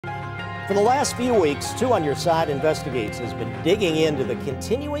For the last few weeks, Two on Your Side Investigates has been digging into the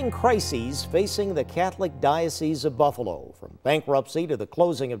continuing crises facing the Catholic Diocese of Buffalo, from bankruptcy to the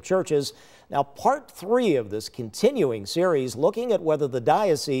closing of churches. Now, part 3 of this continuing series looking at whether the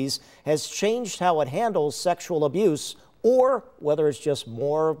diocese has changed how it handles sexual abuse or whether it's just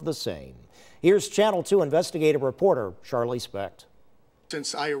more of the same. Here's Channel 2 investigative reporter Charlie Specht.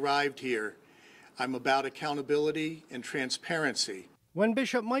 Since I arrived here, I'm about accountability and transparency. When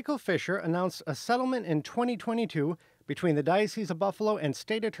Bishop Michael Fisher announced a settlement in 2022 between the Diocese of Buffalo and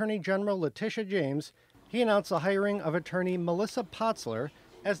State Attorney General Letitia James, he announced the hiring of attorney Melissa Potzler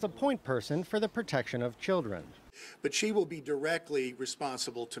as the point person for the protection of children. But she will be directly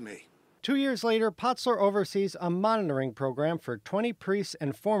responsible to me. 2 years later, Potzler oversees a monitoring program for 20 priests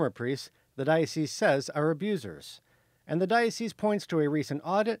and former priests the diocese says are abusers. And the diocese points to a recent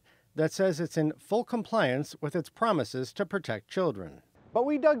audit that says it's in full compliance with its promises to protect children. But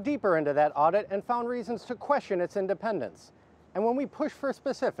we dug deeper into that audit and found reasons to question its independence. And when we pushed for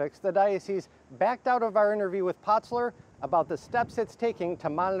specifics, the diocese backed out of our interview with Potzler about the steps it's taking to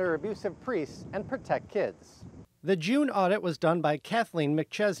monitor abusive priests and protect kids. The June audit was done by Kathleen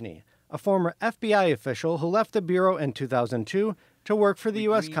McChesney, a former FBI official who left the Bureau in 2002 to work for the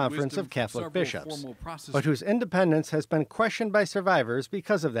U.S. Conference of Catholic Bishops, but whose independence has been questioned by survivors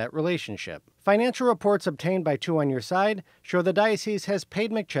because of that relationship. Financial reports obtained by Two on Your Side show the diocese has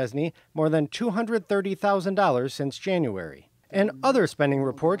paid McChesney more than $230,000 since January. And other spending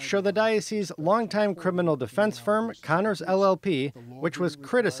reports show the diocese's longtime criminal defense firm, Connors LLP, which was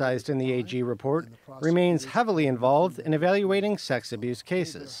criticized in the AG report, remains heavily involved in evaluating sex abuse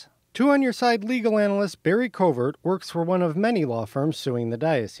cases. Two on Your Side legal analyst Barry Covert works for one of many law firms suing the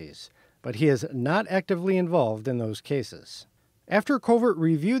diocese, but he is not actively involved in those cases. After Covert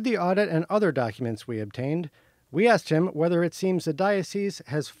reviewed the audit and other documents we obtained, we asked him whether it seems the diocese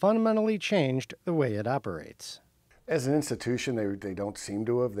has fundamentally changed the way it operates. As an institution, they don't seem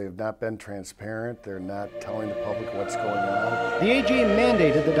to have. They've not been transparent. They're not telling the public what's going on. The AG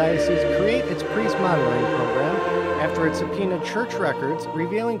mandated the diocese create its priest monitoring program after it subpoenaed church records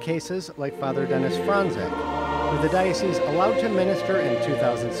revealing cases like Father Dennis Franzek, who the diocese allowed to minister in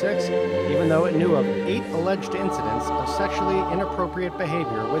 2006, even though it knew of 8 alleged incidents of sexually inappropriate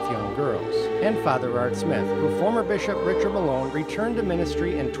behavior with young girls, and Father Art Smith, who former Bishop Richard Malone returned to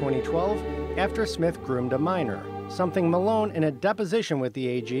ministry in 2012 after Smith groomed a minor, something Malone, in a deposition with the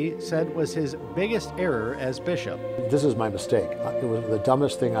AG, said was his biggest error as bishop. This is my mistake. It was the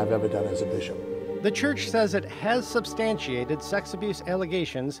dumbest thing I've ever done as a bishop. The church says it has substantiated sex abuse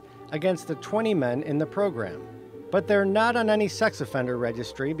allegations against the 20 men in the program, but they're not on any sex offender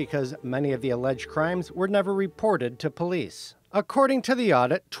registry because many of the alleged crimes were never reported to police. According to the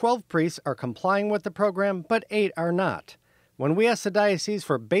audit, 12 priests are complying with the program, but 8 are not. When we asked the diocese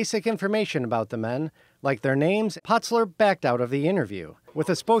for basic information about the men, like their names, Potzler backed out of the interview, with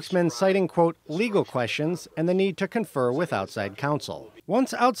a spokesman citing, quote, legal questions and the need to confer with outside counsel.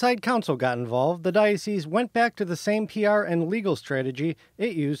 Once outside counsel got involved, the diocese went back to the same PR and legal strategy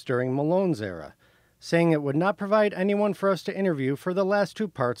it used during Malone's era, saying it would not provide anyone for us to interview for the last 2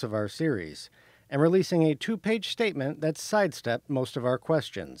 parts of our series, and releasing a 2-page statement that sidestepped most of our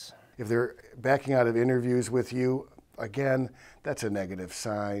questions. If they're backing out of interviews with you, again, that's a negative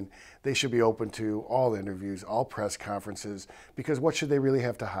sign. They should be open to all interviews, all press conferences, because what should they really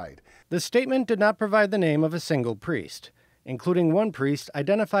have to hide? The statement did not provide the name of a single priest, including one priest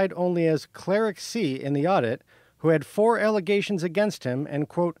identified only as Cleric C in the audit, who had 4 allegations against him and,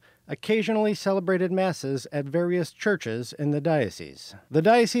 quote, occasionally celebrated masses at various churches in the diocese. The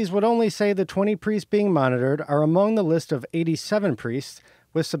diocese would only say the 20 priests being monitored are among the list of 87 priests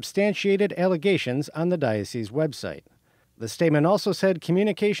with substantiated allegations on the diocese website. The statement also said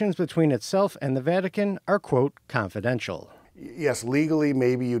communications between itself and the Vatican are, quote, confidential. Yes, legally,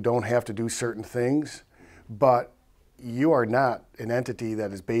 maybe you don't have to do certain things, but you are not an entity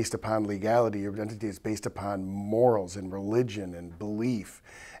that is based upon legality. Your entity is based upon morals and religion and belief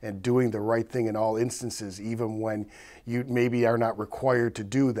and doing the right thing in all instances, even when you maybe are not required to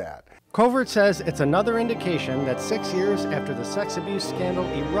do that. Covert says it's another indication that 6 years after the sex abuse scandal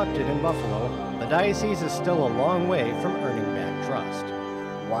erupted in Buffalo, the diocese is still a long way from earning back trust.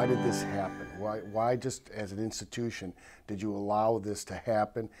 Why did this happen? Why just as an institution did you allow this to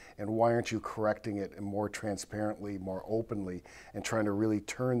happen, and why aren't you correcting it and more transparently, more openly, and trying to really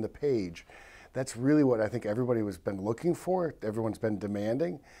turn the page? That's really what I think everybody has been looking for, everyone's been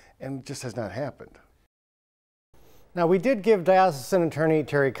demanding, and it just has not happened. Now, we did give Diocesan Attorney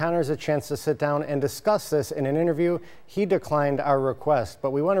Terry Connors a chance to sit down and discuss this in an interview. He declined our request,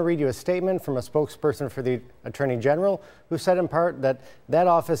 but we want to read you a statement from a spokesperson for the Attorney General who said in part that that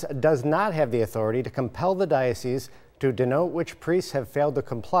office does not have the authority to compel the diocese to denote which priests have failed to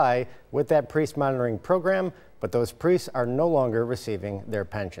comply with that priest monitoring program, but those priests are no longer receiving their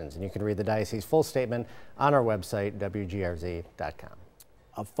pensions. And you can read the diocese's full statement on our website, WGRZ.com.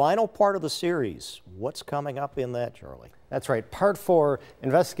 A final part of the series. What's coming up in that, Charlie? That's right. Part 4,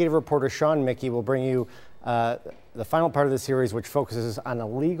 investigative reporter Sean Mickey will bring you the final part of the series, which focuses on a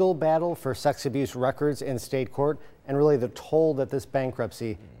legal battle for sex abuse records in state court and really the toll that this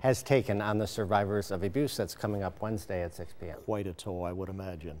bankruptcy has taken on the survivors of abuse. That's coming up Wednesday at 6 p.m. Quite a toll, I would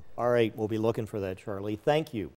imagine. All right, we'll be looking for that, Charlie. Thank you.